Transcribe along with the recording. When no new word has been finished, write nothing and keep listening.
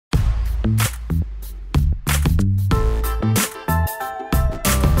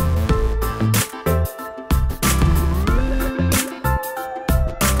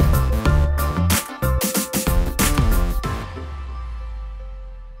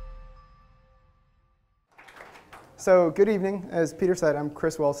So good evening. As Peter said, I'm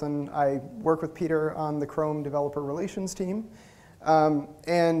Chris Wilson. I work with Peter on the Chrome Developer Relations team.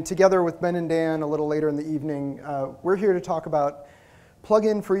 And together with Ben and Dan a little later in the evening, we're here to talk about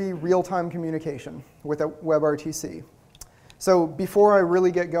plugin-free real-time communication with WebRTC. So before I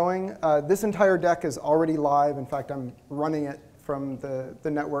really get going, this entire deck is already live. In fact, I'm running it from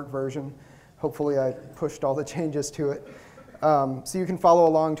the network version. Hopefully I pushed all the changes to it. So you can follow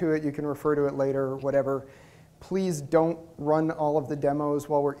along to it. You can refer to it later, whatever. Please don't run all of the demos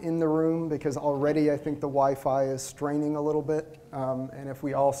while we're in the room, because already I think the Wi-Fi is straining a little bit. And if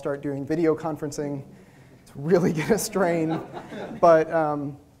we all start doing video conferencing, it's really going to strain. But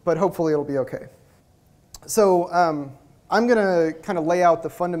hopefully it'll be OK. So I'm going to kind of lay out the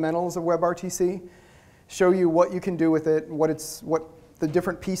fundamentals of WebRTC, show you what you can do with it, what the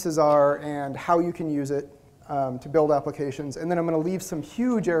different pieces are, and how you can use it to build applications. And then I'm going to leave some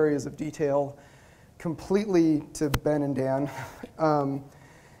huge areas of detail completely to Ben and Dan.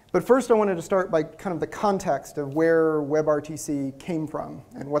 But first I wanted to start by kind of the context of where WebRTC came from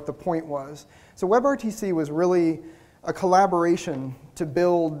and what the point was. So WebRTC was really a collaboration to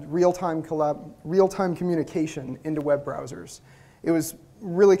build real-time communication into web browsers. It was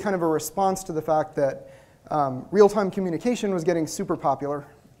really kind of a response to the fact that real-time communication was getting super popular,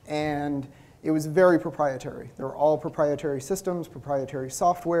 and it was very proprietary. They were all proprietary systems, proprietary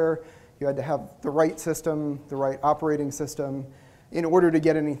software. You had to have the right system, the right operating system, in order to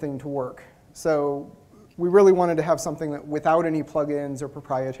get anything to work. So we really wanted to have something that, without any plugins or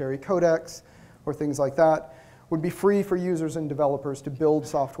proprietary codecs or things like that, would be free for users and developers to build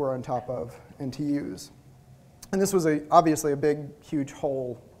software on top of and to use. And this was obviously a big, huge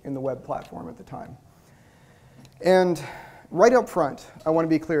hole in the web platform at the time. And right up front, I want to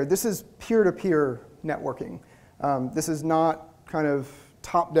be clear, this is peer-to-peer networking. This is not kind of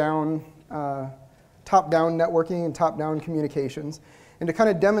top-down networking and top-down communications. And to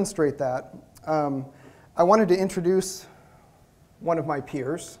kind of demonstrate that, I wanted to introduce one of my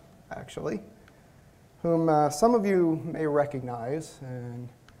peers, actually, whom some of you may recognize. And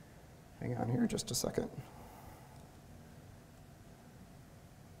hang on here just a second.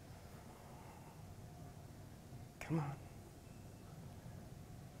 Come on.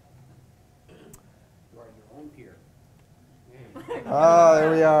 You are your own peer. Oh,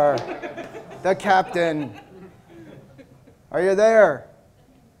 there we are. The captain. Are you there?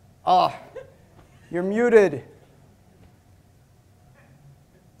 Oh, you're muted.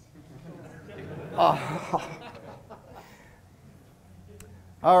 Oh.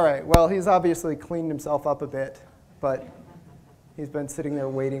 All right, well, he's obviously cleaned himself up a bit, but he's been sitting there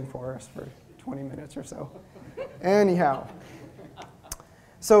waiting for us for 20 minutes or so. Anyhow,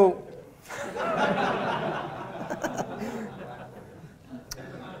 so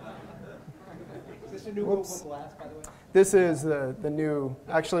Is this a new Google Glass, by the way? this is the new,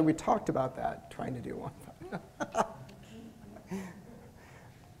 actually we talked about that, trying to do one.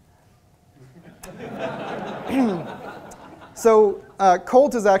 So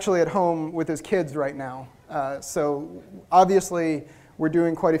Colt is actually at home with his kids right now. So obviously we're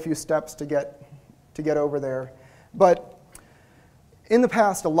doing quite a few steps to get over there. But in the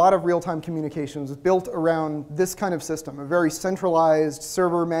past, a lot of real-time communications was built around this kind of system, a very centralized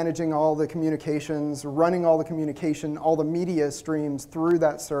server managing all the communications, running all the communication, all the media streams through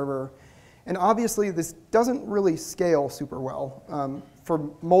that server. And obviously, this doesn't really scale super well for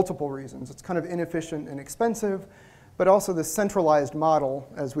multiple reasons. It's kind of inefficient and expensive, but also the centralized model,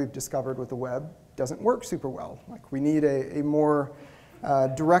 as we've discovered with the web, doesn't work super well. Like, we need a more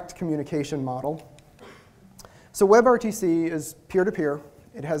direct communication model. So WebRTC is peer-to-peer.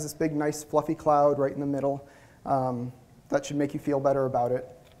 It has this big, nice, fluffy cloud right in the middle. That should make you feel better about it.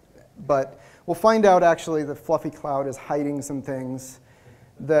 But we'll find out, actually, the fluffy cloud is hiding some things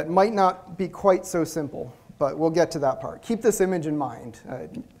that might not be quite so simple. But we'll get to that part. Keep this image in mind.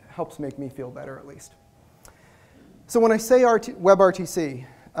 It helps make me feel better, at least. So when I say WebRTC,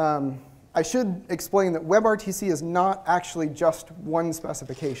 I should explain that WebRTC is not actually just one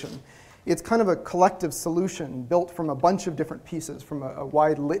specification. It's kind of a collective solution built from a bunch of different pieces, from a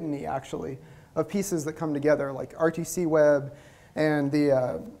wide litany, actually, of pieces that come together, like RTC Web and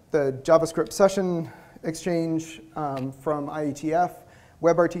the JavaScript session exchange from IETF,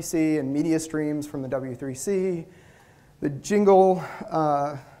 WebRTC and media streams from the W3C, the Jingle,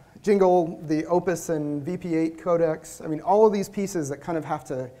 the Opus and VP8 codecs. I mean, all of these pieces that kind of have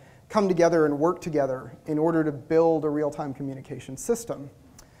to come together and work together in order to build a real-time communication system.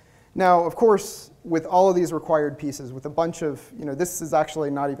 Now, of course, with all of these required pieces, with a bunch of, this is actually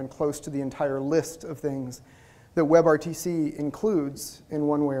not even close to the entire list of things that WebRTC includes in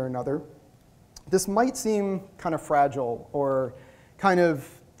one way or another. this might seem kind of fragile, or kind of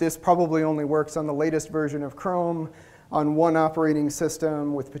this probably only works on the latest version of Chrome, on one operating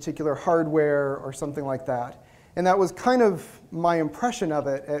system with particular hardware or something like that. And that was kind of my impression of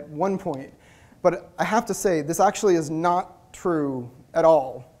it at one point. But I have to say, this actually is not true at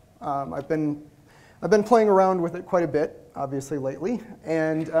all. I've been playing around with it quite a bit, obviously, lately.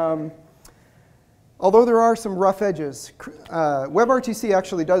 And although there are some rough edges, WebRTC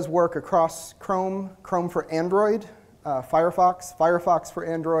actually does work across Chrome, Chrome for Android, Firefox, Firefox for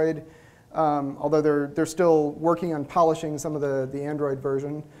Android, although they're still working on polishing some of the Android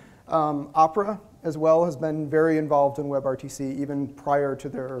version. Opera, as well, has been very involved in WebRTC, even prior to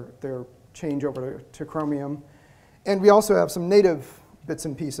their change over to Chromium. And we also have some native bits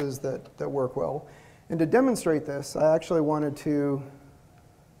and pieces that work well. And to demonstrate this, I actually wanted to,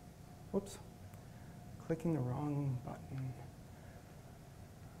 whoops, clicking the wrong button.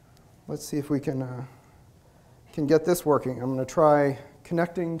 Let's see if we can get this working. I'm going to try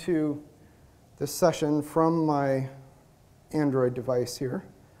connecting to this session from my Android device here.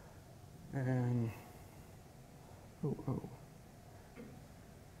 And, oh.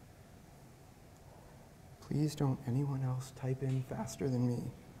 Please don't anyone else type in faster than me.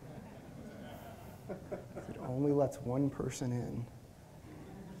 It only lets one person in,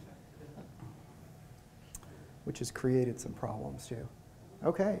 which has created some problems too.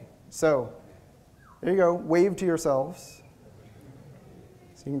 Okay, so there you go. Wave to yourselves,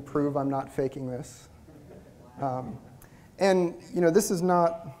 so you can prove I'm not faking this. And you know, this is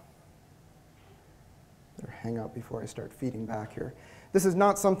not. Better hang up before I start feeding back here. This is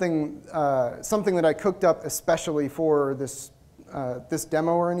not something that I cooked up especially for this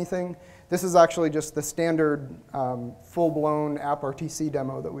demo or anything. This is actually just the standard full-blown AppRTC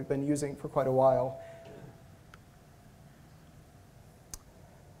demo that we've been using for quite a while.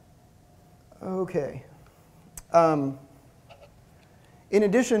 Okay. In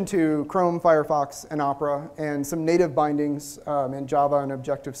addition to Chrome, Firefox, and Opera, and some native bindings in Java and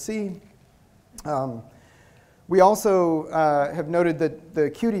Objective-C, we also have noted that the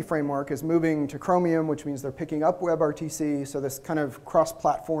Qt framework is moving to Chromium, which means they're picking up WebRTC. So this kind of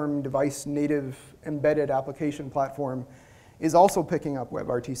cross-platform device native embedded application platform is also picking up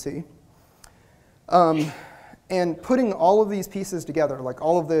WebRTC. And putting all of these pieces together, like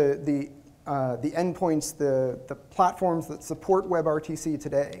all of the endpoints, the platforms that support WebRTC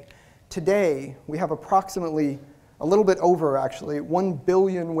today. Today, we have approximately, a little bit over actually, 1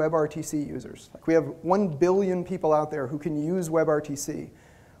 billion WebRTC users. Like we have 1 billion people out there who can use WebRTC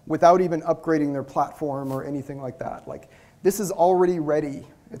without even upgrading their platform or anything like that. Like this is already ready.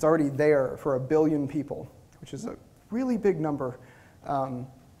 It's already there for 1 billion people, which is a really big number.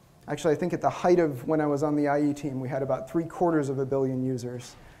 Actually, I think at the height of when I was on the IE team, we had about 750 million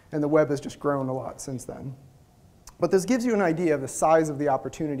users. And the web has just grown a lot since then. But this gives you an idea of the size of the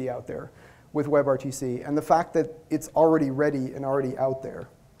opportunity out there with WebRTC and the fact that it's already ready and already out there.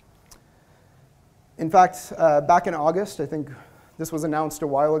 In fact, back in August, I think this was announced a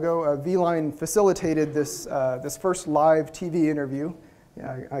while ago, V-Line facilitated this first live TV interview.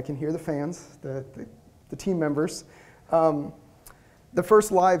 Yeah, I can hear the fans, the team members. The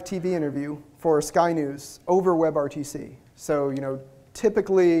first live TV interview for Sky News over WebRTC. So, you know,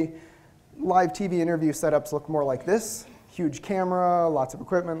 typically, live TV interview setups look more like this. Huge camera, lots of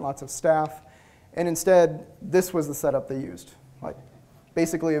equipment, lots of staff. And instead, this was the setup they used. Like,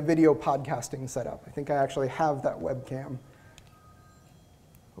 basically a video podcasting setup. I think I actually have that webcam.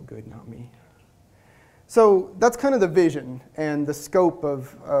 Oh, good, not me. So that's kind of the vision and the scope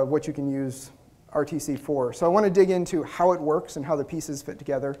of what you can use RTC for. So I want to dig into how it works and how the pieces fit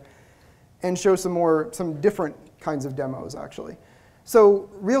together and show some different kinds of demos, actually. So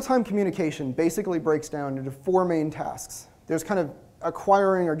real-time communication basically breaks down into 4 main tasks. There's kind of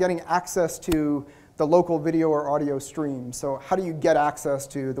acquiring or getting access to the local video or audio stream. So how do you get access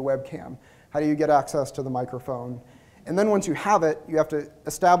to the webcam? How do you get access to the microphone? And then once you have it, you have to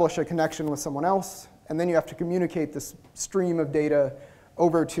establish a connection with someone else, and then you have to communicate this stream of data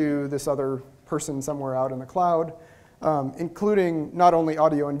over to this other person somewhere out in the cloud, including not only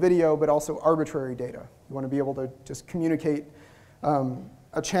audio and video, but also arbitrary data. You want to be able to just communicate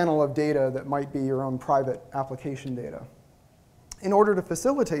a channel of data that might be your own private application data. In order to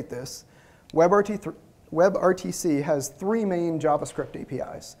facilitate this, WebRTC has 3 main JavaScript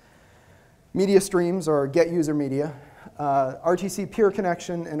APIs. Media streams, or getUserMedia, RTC peer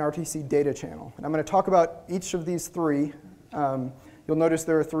connection, and RTCDataChannel. And I'm going to talk about each of these 3. You'll notice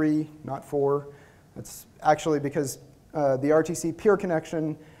there are 3, not 4. That's actually because the RTC peer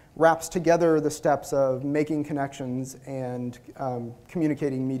connection wraps together the steps of making connections and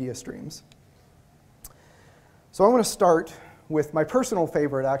communicating media streams. So I want to start with my personal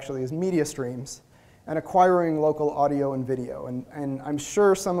favorite, actually, is media streams and acquiring local audio and video. And I'm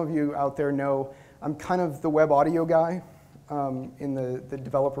sure some of you out there know I'm kind of the web audio guy in the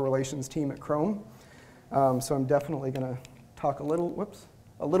developer relations team at Chrome. So I'm definitely going to talk a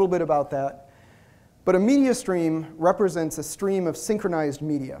little bit about that. But a media stream represents a stream of synchronized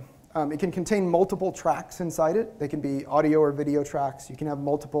media. It can contain multiple tracks inside it. They can be audio or video tracks. You can have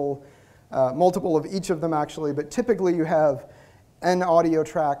multiple of each of them, actually. But typically, you have an audio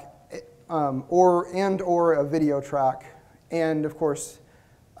track or a video track, and of course,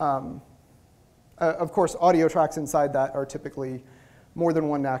 audio tracks inside that are typically more than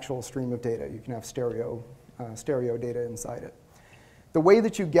one actual stream of data. You can have stereo data inside it. The way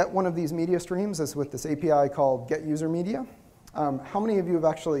that you get one of these media streams is with this API called getUserMedia. How many of you have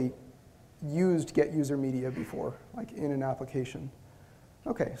actually used getUserMedia before, like in an application?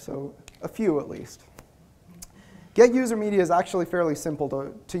 OK, so a few at least. GetUserMedia is actually fairly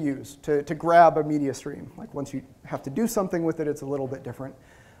simple to use, to grab a media stream. Like once you have to do something with it, it's a little bit different.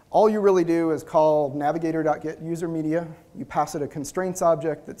 All you really do is call navigator.getUserMedia. You pass it a constraints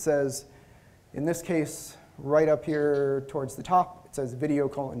object that says, in this case, right up here towards the top, it says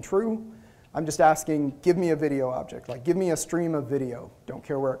video:true. I'm just asking, give me a video object. Like, give me a stream of video. Don't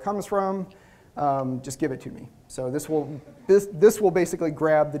care where it comes from. Just give it to me. So this will basically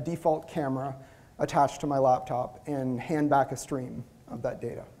grab the default camera attached to my laptop and hand back a stream of that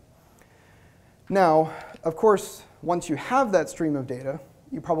data. Now, of course, once you have that stream of data,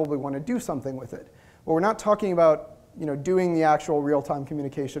 you probably want to do something with it. But we're not talking about doing the actual real-time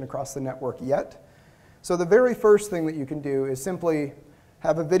communication across the network yet. So the very first thing that you can do is simply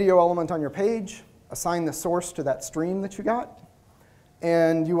have a video element on your page, assign the source to that stream that you got,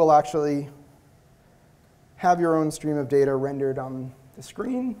 and you will actually have your own stream of data rendered on the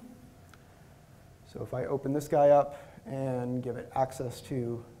screen. So if I open this guy up and give it access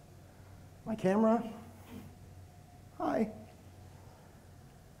to my camera, hi.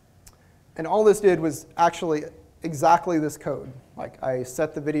 And all this did was actually exactly this code. Like I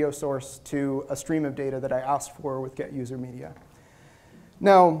set the video source to a stream of data that I asked for with getUserMedia.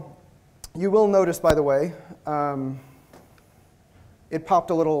 Now, you will notice, by the way, it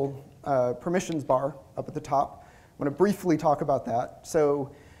popped a little permissions bar up at the top. I want to briefly talk about that. So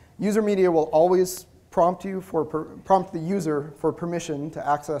UserMedia will always prompt the user for permission to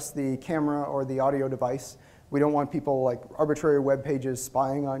access the camera or the audio device. We don't want people like arbitrary web pages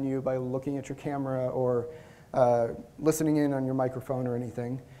spying on you by looking at your camera or listening in on your microphone or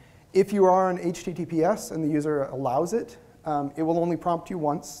anything. If you are on HTTPS and the user allows it, it will only prompt you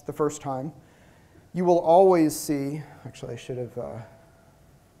once, the first time. You will always see, actually I should have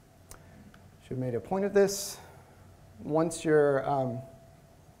made a point of this. Once you're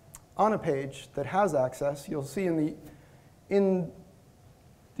on a page that has access, you'll see in the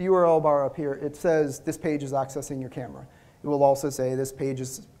URL bar up here, it says this page is accessing your camera. It will also say this page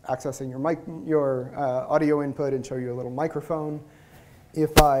is accessing your audio input and show you a little microphone.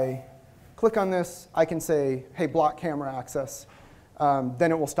 If I click on this, I can say, hey, block camera access.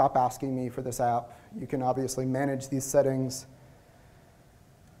 Then it will stop asking me for this app. You can obviously manage these settings,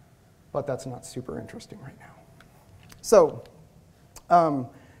 but that's not super interesting right now. So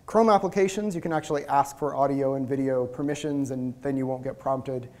Chrome applications, you can actually ask for audio and video permissions, and then you won't get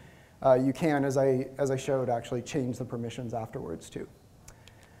prompted. You can, as I showed, actually change the permissions afterwards, too.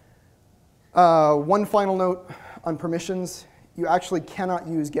 One final note on permissions. You actually cannot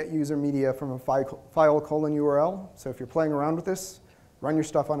use getUserMedia from a file::URL. So if you're playing around with this, run your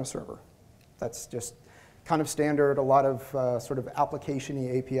stuff on a server. That's just kind of standard. A lot of sort of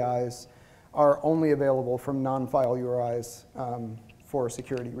application-y APIs are only available from non-file URIs for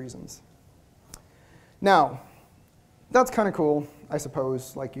security reasons. Now, that's kind of cool, I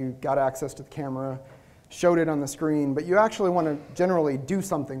suppose. Like you got access to the camera, showed it on the screen, but you actually want to generally do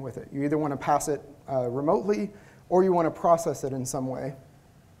something with it. You either want to pass it remotely, or you want to process it in some way.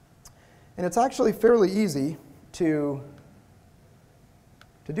 And it's actually fairly easy to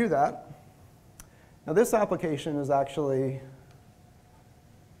do that. Now this application is actually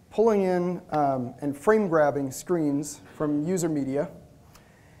pulling in and frame grabbing screens from UserMedia,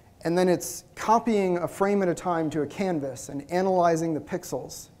 and then it's copying a frame at a time to a canvas and analyzing the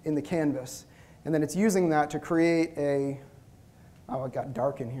pixels in the canvas. And then it's using that to create oh, it got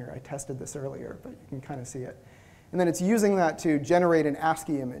dark in here. I tested this earlier, but you can kind of see it. And then it's using that to generate an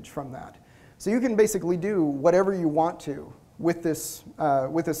ASCII image from that. So you can basically do whatever you want to with this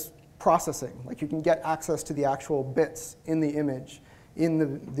processing. Like you can get access to the actual bits in the image in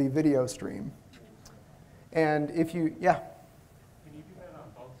the video stream. And if you, yeah? Can you do that on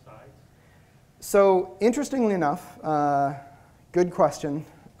both sides? So interestingly enough, good question.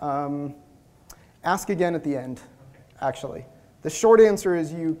 Ask again at the end, actually. The short answer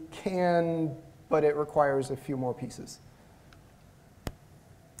is you can, but it requires a few more pieces.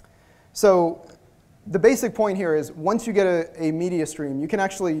 So the basic point here is once you get a media stream, you can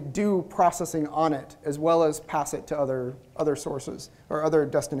actually do processing on it as well as pass it to other sources, or other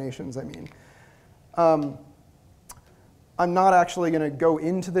destinations, I mean. I'm not actually going to go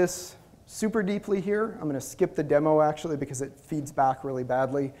into this super deeply here. I'm going to skip the demo, actually, because it feeds back really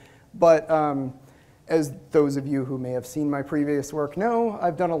badly. But as those of you who may have seen my previous work know,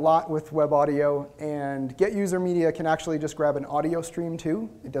 I've done a lot with web audio. And getUserMedia can actually just grab an audio stream, too.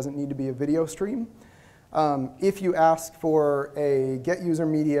 It doesn't need to be a video stream. If you ask for a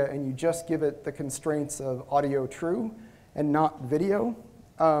getUserMedia and you just give it the constraints of audio true and not video,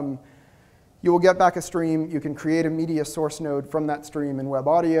 you will get back a stream. You can create a media source node from that stream in web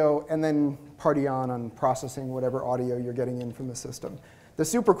audio and then party on processing whatever audio you're getting in from the system. The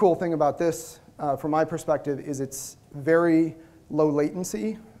super cool thing about this, from my perspective, is it's very low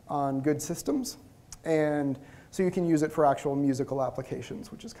latency on good systems. And so you can use it for actual musical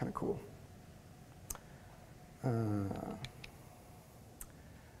applications, which is kind of cool.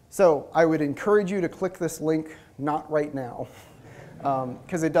 So I would encourage you to click this link, not right now,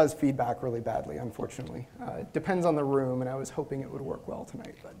 because it does feedback really badly, unfortunately. It depends on the room, and I was hoping it would work well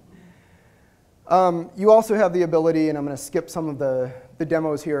tonight. But you also have the ability, and I'm going to skip some of the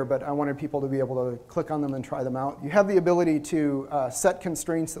demos here, but I wanted people to be able to click on them and try them out. You have the ability to set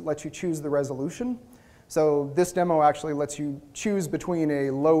constraints that let you choose the resolution. So this demo actually lets you choose between a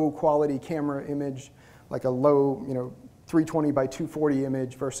low-quality camera image, like a low 320 by 240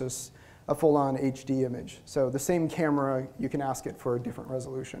 image, versus a full-on HD image. So the same camera, you can ask it for a different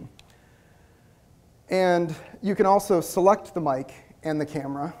resolution. And you can also select the mic and the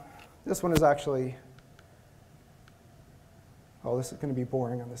camera. This one is actually, oh, this is going to be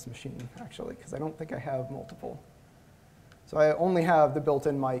boring on this machine, actually, because I don't think I have multiple. So I only have the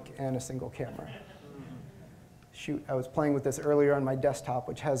built-in mic and a single camera. Shoot, I was playing with this earlier on my desktop,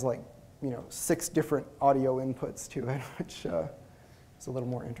 which has like 6 different audio inputs to it, which is a little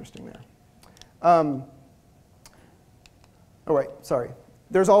more interesting there. Oh, right, sorry.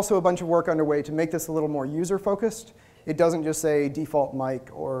 There's also a bunch of work underway to make this a little more user-focused. It doesn't just say default mic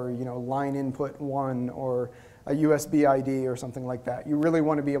or line input 1 or a USB ID or something like that. You really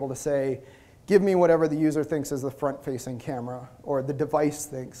want to be able to say, give me whatever the user thinks is the front-facing camera, or the device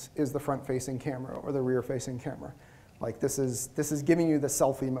thinks is the front-facing camera, or the rear-facing camera. Like this is giving you the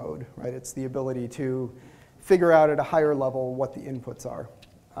selfie mode, right? It's the ability to figure out at a higher level what the inputs are.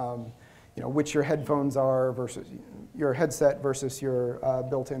 Which your headphones are versus your headset versus your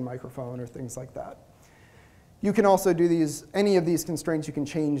built-in microphone or things like that. You can also do any of these constraints you can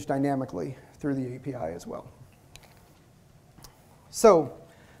change dynamically through the API as well. So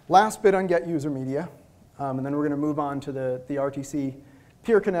last bit on getUserMedia, and then we're going to move on to the RTC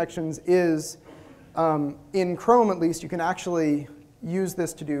peer connections, is in Chrome, at least, you can actually use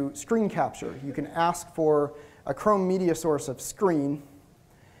this to do screen capture. You can ask for a Chrome media source of screen.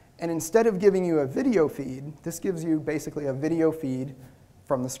 And instead of giving you a video feed, this gives you basically a video feed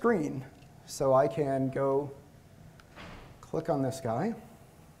from the screen. So I can go click on this guy.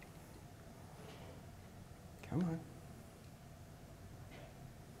 Come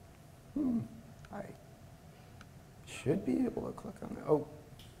on. I should be able to click on that. Oh,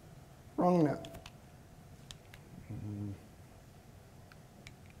 wrong note.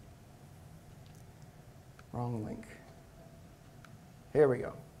 Wrong link. Here we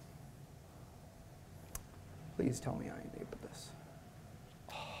go. Please tell me I enabled this.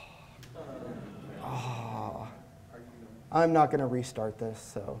 Oh. I'm not going to restart this,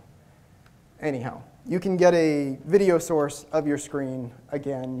 so anyhow. You can get a video source of your screen.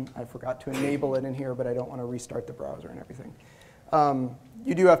 Again, I forgot to enable it in here, but I don't want to restart the browser and everything.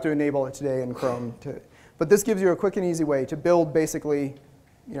 You do have to enable it today in Chrome. But this gives you a quick and easy way to build basically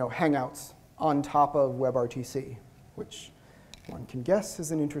Hangouts on top of WebRTC, which one can guess is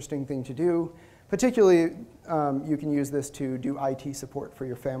an interesting thing to do. Particularly, you can use this to do IT support for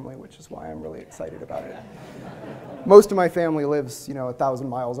your family, which is why I'm really excited about it. Most of my family lives 1,000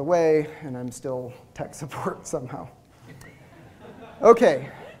 miles away, and I'm still tech support somehow. OK,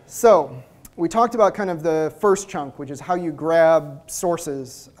 so we talked about kind of the first chunk, which is how you grab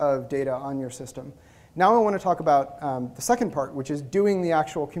sources of data on your system. Now I want to talk about the second part, which is doing the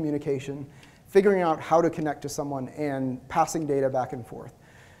actual communication, figuring out how to connect to someone, and passing data back and forth.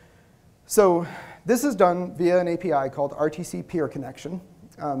 So this is done via an API called RTC Peer Connection.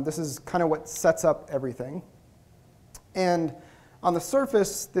 This is kind of what sets up everything. And on the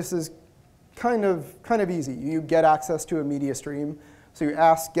surface, this is kind of easy. You get access to a media stream. So you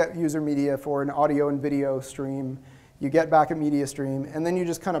ask getUserMedia for an audio and video stream. You get back a media stream, and then you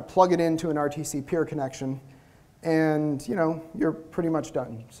just kind of plug it into an RTC peer connection, and you're pretty much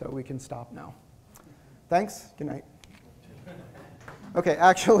done. So we can stop now. Thanks. Good night. OK,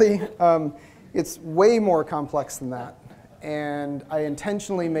 actually, it's way more complex than that. And I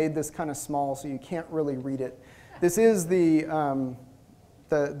intentionally made this kind of small so you can't really read it. This is the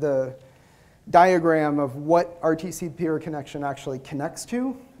diagram of what RTC peer connection actually connects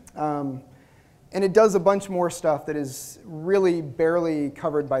to. And it does a bunch more stuff that is really barely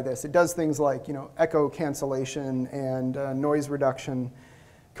covered by this. It does things like echo cancellation and noise reduction,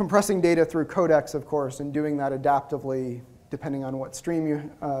 compressing data through codecs, of course, and doing that adaptively depending on what stream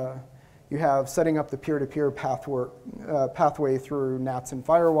you have, setting up the peer-to-peer pathway through NATs and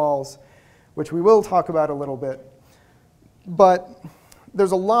firewalls, which we will talk about a little bit. But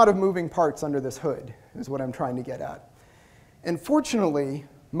there's a lot of moving parts under this hood, is what I'm trying to get at. And fortunately,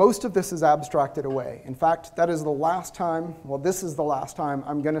 most of this is abstracted away. In fact, that is the last time, well, this is the last time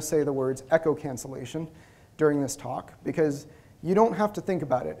I'm going to say the words echo cancellation during this talk, because you don't have to think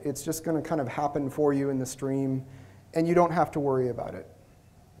about it. It's just going to kind of happen for you in the stream, and you don't have to worry about it.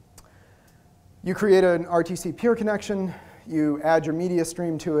 You create an RTC peer connection, you add your media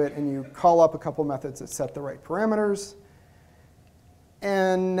stream to it, and you call up a couple methods that set the right parameters.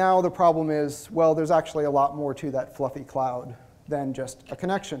 And now the problem is, well, there's actually a lot more to that fluffy cloud than just a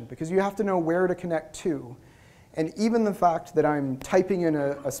connection, because you have to know where to connect to. And even the fact that I'm typing in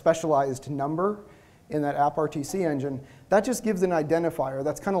a specialized number in that AppRTC engine, that just gives an identifier.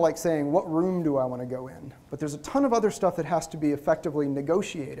 That's kind of like saying, what room do I want to go in? But there's a ton of other stuff that has to be effectively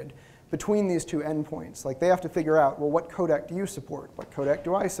negotiated between these two endpoints. Like they have to figure out, well, what codec do you support? What codec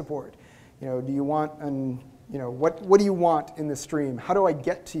do I support? Do you want what do you want in the stream? How do I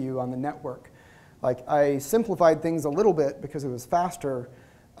get to you on the network? Like I simplified things a little bit because it was faster,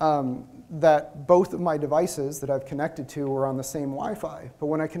 that both of my devices that I've connected to were on the same Wi-Fi. But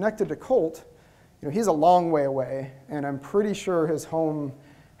when I connected to Colt, he's a long way away, and I'm pretty sure his home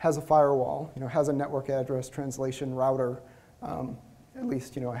has a firewall, has a network address translation router. At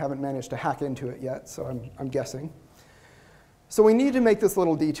least, I haven't managed to hack into it yet, so I'm guessing. So we need to make this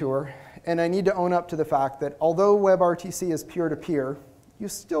little detour, and I need to own up to the fact that although WebRTC is peer-to-peer, you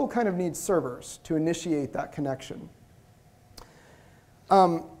still kind of need servers to initiate that connection.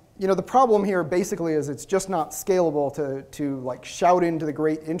 The problem here basically is it's just not scalable to like shout into the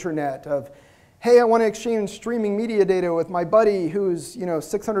great internet of, hey, I want to exchange streaming media data with my buddy who's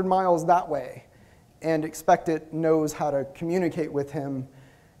 600 miles that way, and expect it knows how to communicate with him,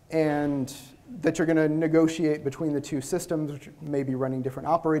 and that you're going to negotiate between the two systems, which may be running different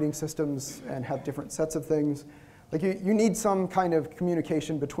operating systems and have different sets of things. Like you need some kind of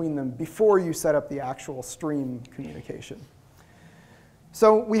communication between them before you set up the actual stream communication.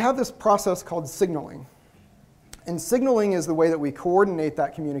 So we have this process called signaling. And signaling is the way that we coordinate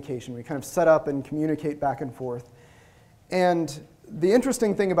that communication. We kind of set up and communicate back and forth. And the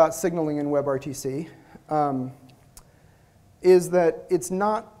interesting thing about signaling in WebRTC is that it's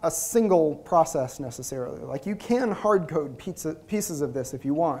not a single process necessarily. Like you can hard code pieces of this if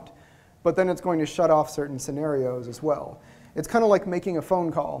you want, but then it's going to shut off certain scenarios as well. It's kind of like making a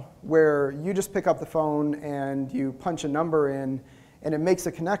phone call where you just pick up the phone and you punch a number in, and it makes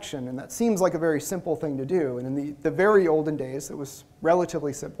a connection. And that seems like a very simple thing to do. And in the very olden days, it was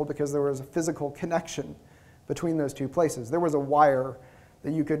relatively simple because there was a physical connection between those two places. There was a wire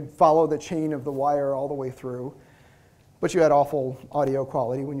that you could follow the chain of the wire all the way through. But you had awful audio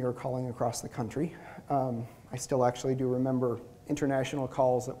quality when you were calling across the country. I still actually do remember international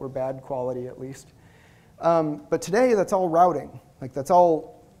calls that were bad quality, at least. But today, that's all routing. Like that's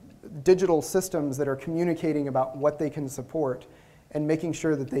all digital systems that are communicating about what they can support and making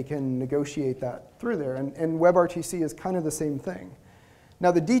sure that they can negotiate that through there. And WebRTC is kind of the same thing.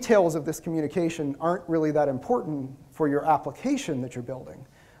 Now, the details of this communication aren't really that important for your application that you're building.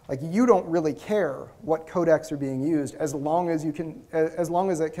 Like you don't really care what codecs are being used as long as it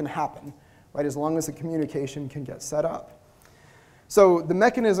can happen, right? As long as the communication can get set up. So the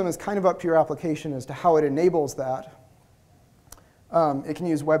mechanism is kind of up to your application as to how it enables that. It can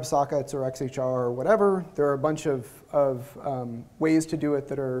use WebSockets or XHR or whatever. There are a bunch of ways to do it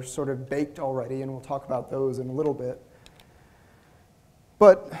that are sort of baked already, and we'll talk about those in a little bit.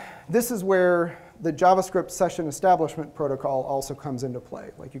 But this is where the JavaScript session establishment protocol also comes into play.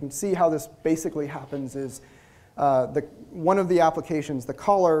 Like you can see how this basically happens is one of the applications, the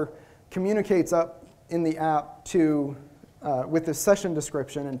caller, communicates up in the app with this session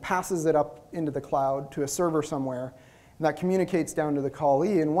description and passes it up into the cloud to a server somewhere. And that communicates down to the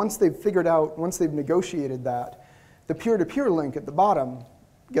callee. And once they've figured out, once they've negotiated that, the peer-to-peer link at the bottom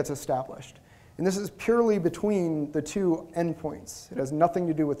gets established. And this is purely between the two endpoints. It has nothing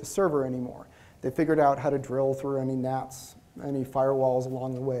to do with the server anymore. They figured out how to drill through any NATs, any firewalls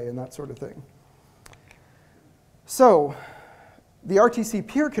along the way, and that sort of thing. So the RTC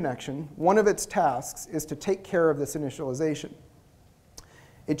peer connection, one of its tasks is to take care of this initialization.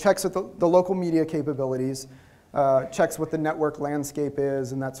 It checks with the local media capabilities, checks what the network landscape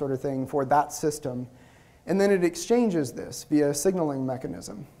is and that sort of thing for that system. And then it exchanges this via a signaling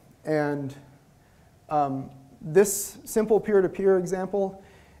mechanism. And this simple peer-to-peer example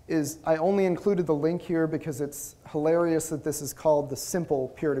is, I only included the link here because it's hilarious that this is called the simple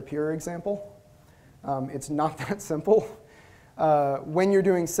peer-to-peer example. It's not that simple. When you're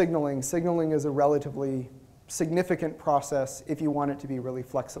doing signaling, signaling is a relatively significant process if you want it to be really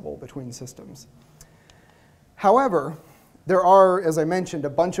flexible between systems. However, there are, as I mentioned, a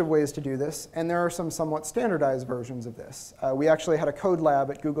bunch of ways to do this, and there are some somewhat standardized versions of this. We actually had a code lab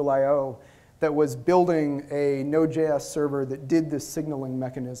at Google I/O that was building a Node.js server that did this signaling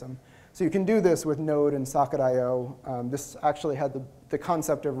mechanism. So you can do this with Node and Socket.io. This actually had the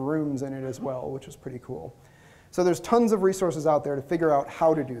concept of rooms in it as well, which was pretty cool. So there's tons of resources out there to figure out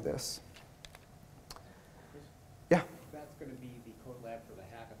how to do this. Yeah? That's going to be the code lab for the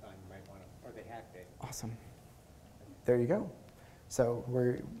hackathon you might want to, or the hack day. Awesome. There you go. So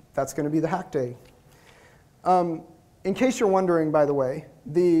that's going to be the hack day. In case you're wondering, by the way,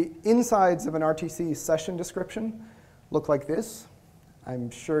 the insides of an RTC session description look like this. I'm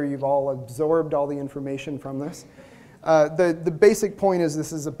sure you've all absorbed all the information from this. The basic point is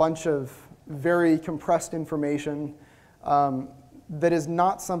this is a bunch of very compressed information that is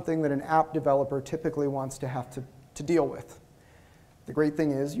not something that an app developer typically wants to have to deal with. The great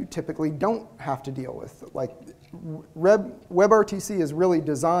thing is you typically don't have to deal with. Like WebRTC is really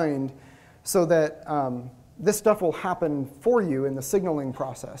designed so that this stuff will happen for you in the signaling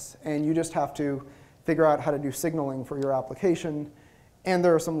process, and you just have to figure out how to do signaling for your application, and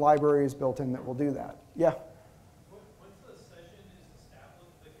there are some libraries built in that will do that. Yeah? Once the session is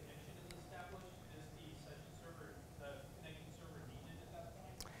established, the connection is established, is the session server, the connecting server needed at that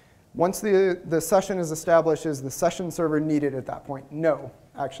point? Once the session is established, is the session server needed at that point? No,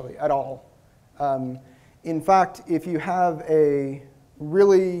 actually, at all. In fact, if you have a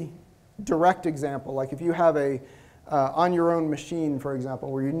really direct example, like if you have a on your own machine, for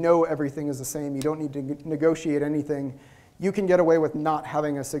example, where you know everything is the same, you don't need to negotiate anything, you can get away with not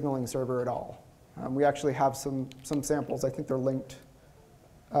having a signaling server at all. We actually have some samples. I think they're linked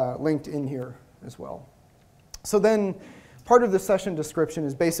in here as well. So then part of the session description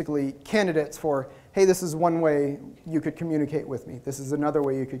is basically candidates for, hey, this is one way you could communicate with me. This is another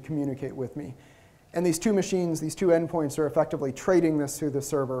way you could communicate with me. And these two machines, these two endpoints are effectively trading this through the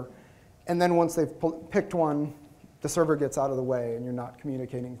server. And then once they've picked one, the server gets out of the way and you're not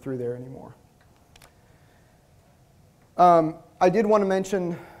communicating through there anymore. I did want to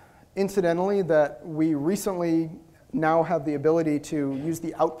mention, incidentally, that we recently now have the ability to use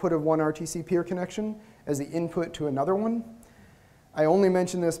the output of one RTC peer connection as the input to another one. I only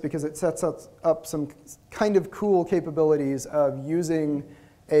mention this because it sets up some kind of cool capabilities of using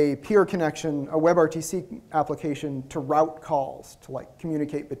a peer connection, a WebRTC application, to route calls, to like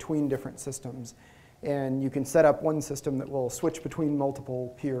communicate between different systems. And you can set up one system that will switch between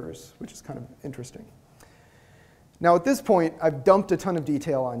multiple peers, which is kind of interesting. Now at this point, I've dumped a ton of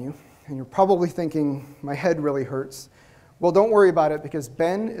detail on you, and you're probably thinking, my head really hurts. Well, don't worry about it, because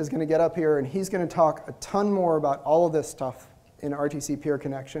Ben is going to get up here, and he's going to talk a ton more about all of this stuff in RTC peer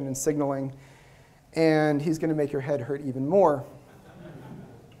connection and signaling, and he's going to make your head hurt even more.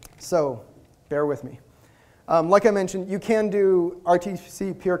 So bear with me. Like I mentioned, you can do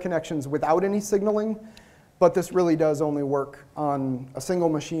RTC peer connections without any signaling, but this really does only work on a single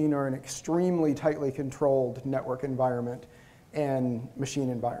machine or an extremely tightly controlled network environment and machine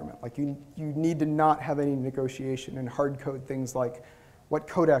environment. Like you need to not have any negotiation and hard code things like what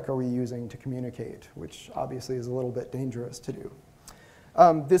codec are we using to communicate, which obviously is a little bit dangerous to do.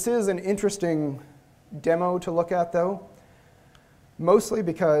 This is an interesting demo to look at, though, mostly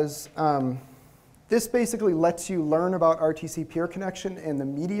because this basically lets you learn about RTC peer connection and the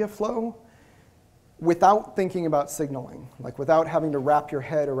media flow without thinking about signaling, like without having to wrap your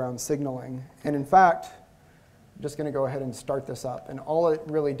head around signaling. And in fact, I'm just going to go ahead and start this up. And all it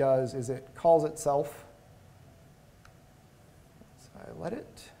really does is it calls itself. So I let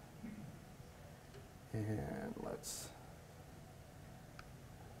it. And let's.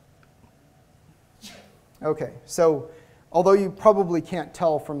 OK, so Although you probably can't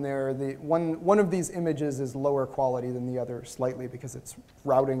tell from there, one of these images is lower quality than the other slightly because it's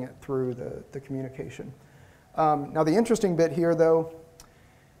routing it through the communication. Now the interesting bit here, though,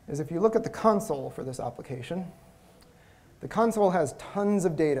 is if you look at the console for this application, the console has tons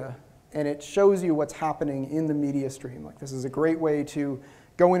of data, and it shows you what's happening in the media stream. Like, this is a great way to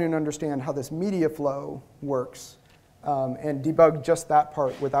go in and understand how this media flow works and debug just that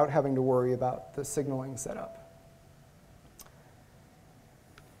part without having to worry about the signaling setup.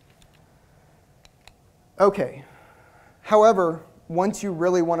 OK. However, once you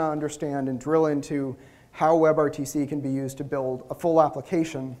really want to understand and drill into how WebRTC can be used to build a full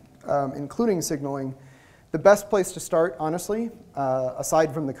application, including signaling, the best place to start, honestly,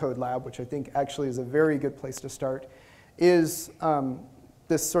 aside from the code lab, which I think actually is a very good place to start, is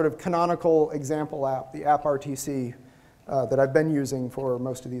this sort of canonical example app, the app RTC, that I've been using for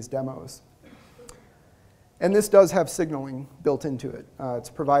most of these demos. And this does have signaling built into it. It's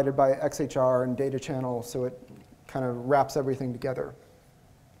provided by XHR and DataChannel, so it kind of wraps everything together.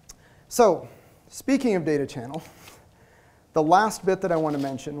 So speaking of DataChannel, the last bit that I want to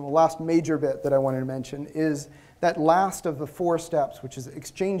mention, the last major bit that I wanted to mention, is that last of the 4 steps, which is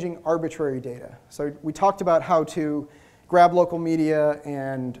exchanging arbitrary data. So we talked about how to grab local media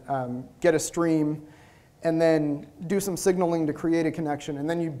and get a stream, and then do some signaling to create a connection. And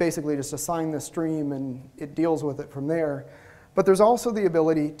then you basically just assign the stream, and it deals with it from there. But there's also the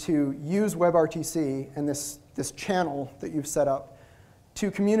ability to use WebRTC and this channel that you've set up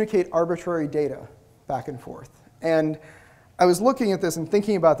to communicate arbitrary data back and forth. And I was looking at this and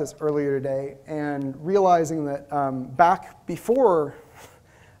thinking about this earlier today and realizing that back before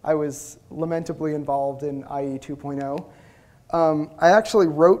I was lamentably involved in IE 2.0, I actually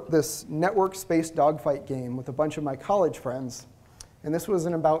wrote this network space dogfight game with a bunch of my college friends. And this was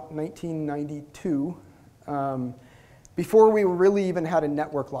in about 1992, before we really even had a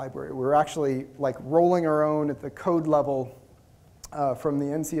network library. We were actually like rolling our own at the code level from the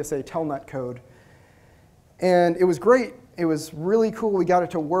NCSA Telnet code. And it was great. It was really cool. We got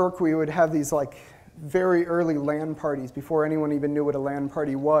it to work. We would have these like very early LAN parties before anyone even knew what a LAN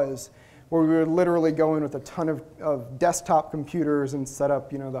party was, where we would literally go in with a ton of desktop computers and set up,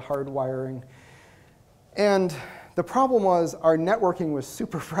 the hard wiring. And the problem was our networking was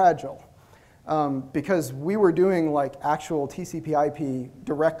super fragile because we were doing like actual TCP/IP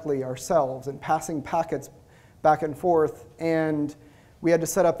directly ourselves and passing packets back and forth. And we had to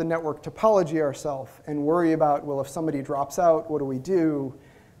set up the network topology ourselves and worry about, well, if somebody drops out, what do we do?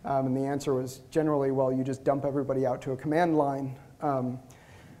 And the answer was generally, well, you just dump everybody out to a command line.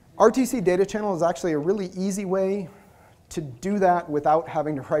 RTCDataChannel is actually a really easy way to do that without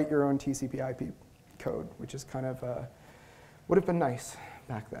having to write your own TCP/IP code, which is kind of would have been nice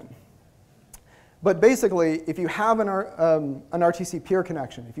back then. But basically, if you have an RTC peer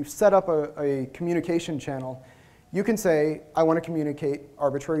connection, if you've set up a communication channel, you can say, I want to communicate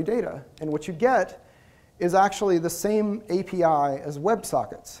arbitrary data. And what you get is actually the same API as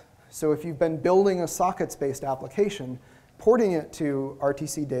WebSockets. So if you've been building a sockets-based application, porting it to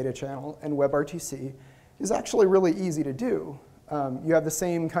RTCDataChannel and WebRTC is actually really easy to do. You have the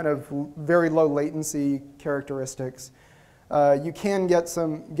same kind of very low latency characteristics. You can get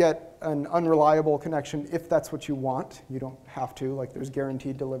an unreliable connection if that's what you want. You don't have to. Like, there's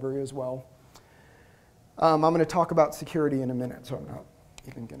guaranteed delivery as well. I'm going to talk about security in a minute, so I'm not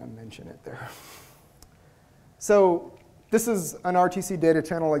even going to mention it there. So this is an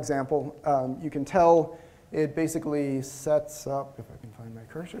RTCDataChannel example. You can tell it basically sets up, if I can find my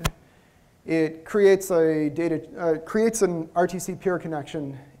cursor, it creates creates an RTC peer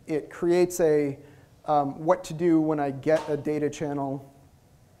connection. It creates a what to do when I get a data channel,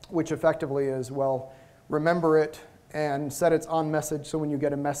 which effectively is, well, remember it and set its on message, so when you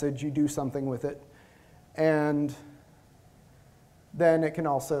get a message, you do something with it. And then it can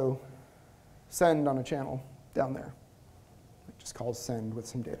also send on a channel down there. It just calls send with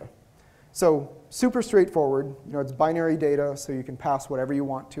some data. So super straightforward. It's binary data, so you can pass whatever you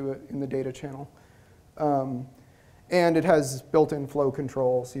want to it in the data channel. And it has built-in flow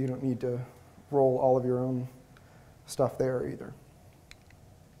control, so you don't need to roll all of your own stuff there either.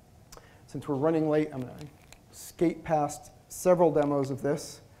 Since we're running late, I'm going to skate past several demos of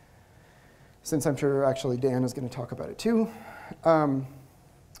this, since I'm sure actually Dan is going to talk about it too. And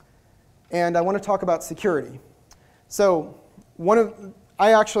I want to talk about security. So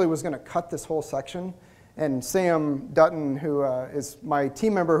I actually was going to cut this whole section, and Sam Dutton, who is my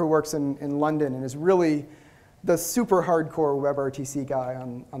team member who works in London and is really the super hardcore WebRTC guy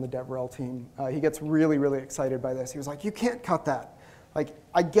on the DevRel team, he gets really, really excited by this. He was like, you can't cut that. Like,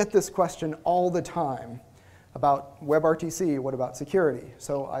 I get this question all the time. about WebRTC, what about security?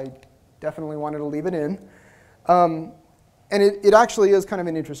 So I definitely wanted to leave it in. And it actually is kind of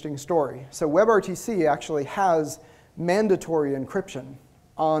an interesting story. So WebRTC actually has mandatory encryption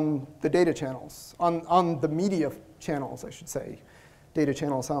on the data channels, on the media channels, I should say. Data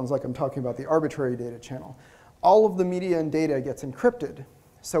channel sounds like I'm talking about the arbitrary data channel. All of the media and data gets encrypted.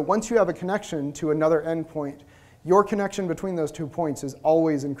 So once you have a connection to another endpoint, your connection between those 2 points is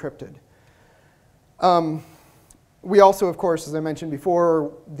always encrypted. We also, of course, as I mentioned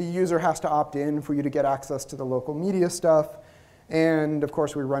before, the user has to opt in for you to get access to the local media stuff. And of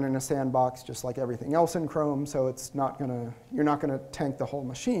course, we run in a sandbox just like everything else in Chrome, so you're not gonna tank the whole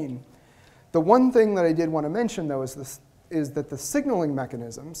machine. The one thing that I did want to mention, though, is that the signaling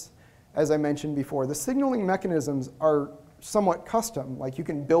mechanisms, as I mentioned before, the signaling mechanisms are somewhat custom. Like you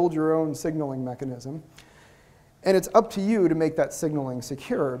can build your own signaling mechanism. And it's up to you to make that signaling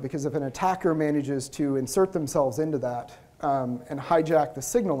secure, because if an attacker manages to insert themselves into that and hijack the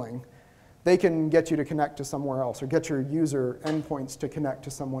signaling, they can get you to connect to somewhere else or get your user endpoints to connect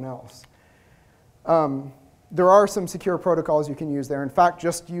to someone else. There are some secure protocols you can use there. In fact,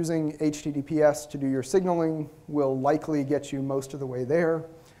 just using HTTPS to do your signaling will likely get you most of the way there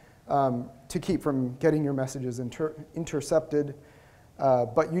to keep from getting your messages intercepted.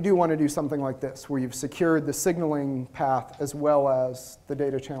 But you do want to do something like this, where you've secured the signaling path as well as the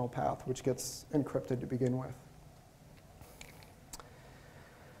data channel path, which gets encrypted to begin with.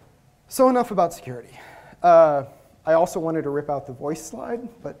 So enough about security. I also wanted to rip out the voice slide,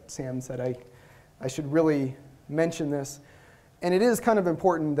 but Sam said I should really mention this. And it is kind of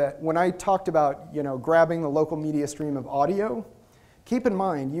important that when I talked about grabbing the local media stream of audio, keep in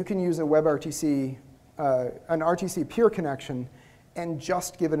mind you can use a WebRTC, an RTC peer connection, and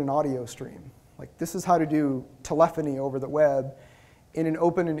just give it an audio stream. Like this is how to do telephony over the web in an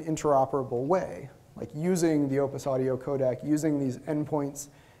open and interoperable way, like using the Opus Audio codec, using these endpoints,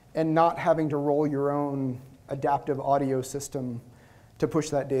 and not having to roll your own adaptive audio system to push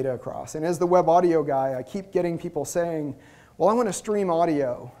that data across. And as the web audio guy, I keep getting people saying, well, I want to stream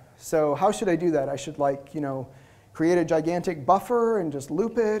audio. So how should I do that? I should create a gigantic buffer and just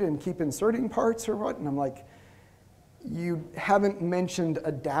loop it and keep inserting parts or what? And I'm like, you haven't mentioned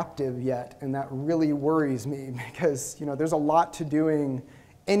adaptive yet, and that really worries me because there's a lot to doing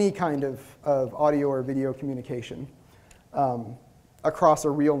any kind of audio or video communication across a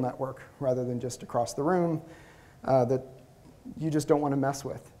real network rather than just across the room that you just don't want to mess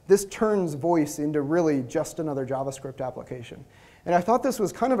with. This turns voice into really just another JavaScript application. And I thought this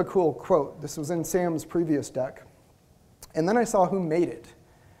was kind of a cool quote. This was in Sam's previous deck. And then I saw who made it.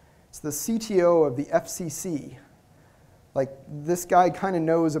 It's the CTO of the FCC. Like, this guy kind of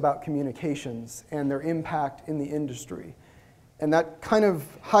knows about communications and their impact in the industry. And that kind of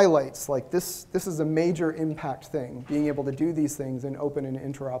highlights, like, this is a major impact thing, being able to do these things in open and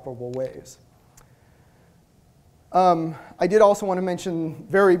interoperable ways. I did also want to mention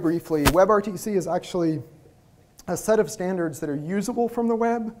very briefly, WebRTC is actually a set of standards that are usable from the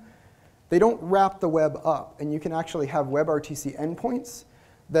web. They don't wrap the web up, and you can actually have WebRTC endpoints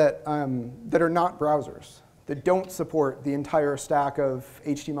that are not browsers, that don't support the entire stack of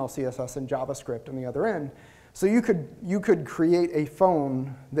HTML, CSS, and JavaScript on the other end. So you could create a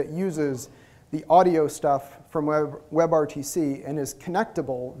phone that uses the audio stuff from WebRTC and is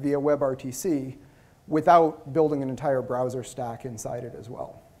connectable via WebRTC without building an entire browser stack inside it as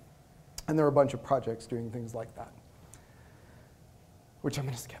well. And there are a bunch of projects doing things like that, which I'm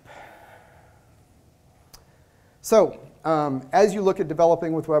going to skip. So as you look at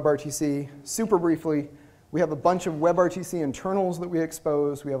developing with WebRTC, super briefly, we have a bunch of WebRTC internals that we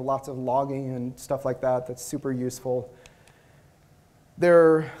expose. We have lots of logging and stuff like that that's super useful. We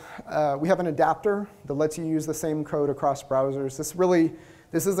have an adapter that lets you use the same code across browsers.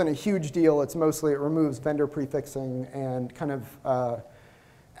 This isn't a huge deal. It's mostly, it removes vendor prefixing and kind of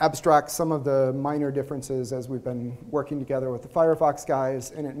abstracts some of the minor differences as we've been working together with the Firefox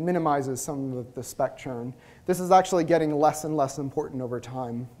guys, and it minimizes some of the spec churn. This is actually getting less and less important over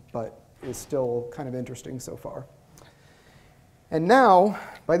time, but is still kind of interesting so far. And now,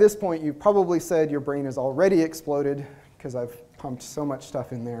 by this point, you've probably said your brain has already exploded because I've pumped so much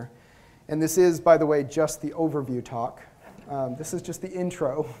stuff in there. And this is, by the way, just the overview talk. This is just the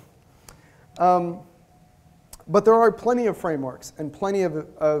intro. But there are plenty of frameworks and plenty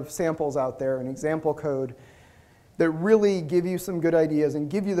of samples out there and example code that really give you some good ideas and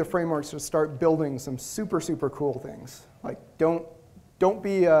give you the frameworks to start building some super, super cool things. Like, don't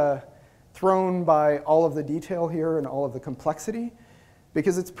be thrown by all of the detail here and all of the complexity,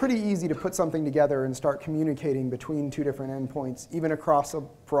 because it's pretty easy to put something together and start communicating between two different endpoints, even across a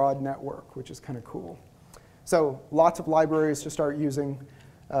broad network, which is kind of cool. So lots of libraries to start using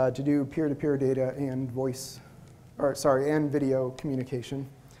to do peer-to-peer data and and video communication.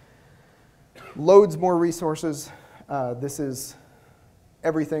 Loads more resources. This is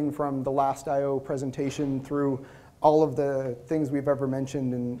everything from the last I/O presentation through all of the things we've ever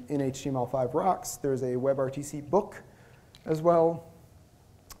mentioned in HTML5 Rocks. There's a WebRTC book as well.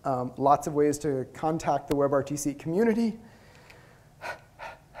 Lots of ways to contact the WebRTC community.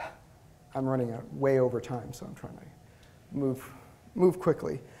 I'm running out way over time, so I'm trying to move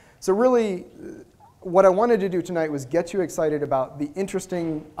quickly. So really, what I wanted to do tonight was get you excited about the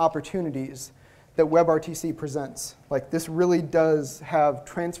interesting opportunities that WebRTC presents. Like, this really does have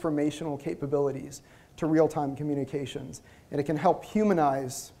transformational capabilities to real-time communications, and it can help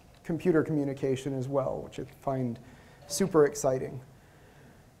humanize computer communication as well, which I find super exciting.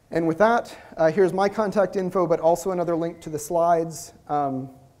 And with that, here's my contact info, but also another link to the slides.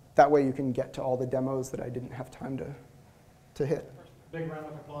 That way you can get to all the demos that I didn't have time to hit. Big round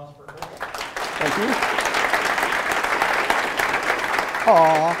of applause for Chris. Thank you.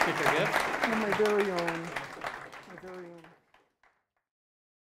 Aww. Get your gift? Oh, my very own.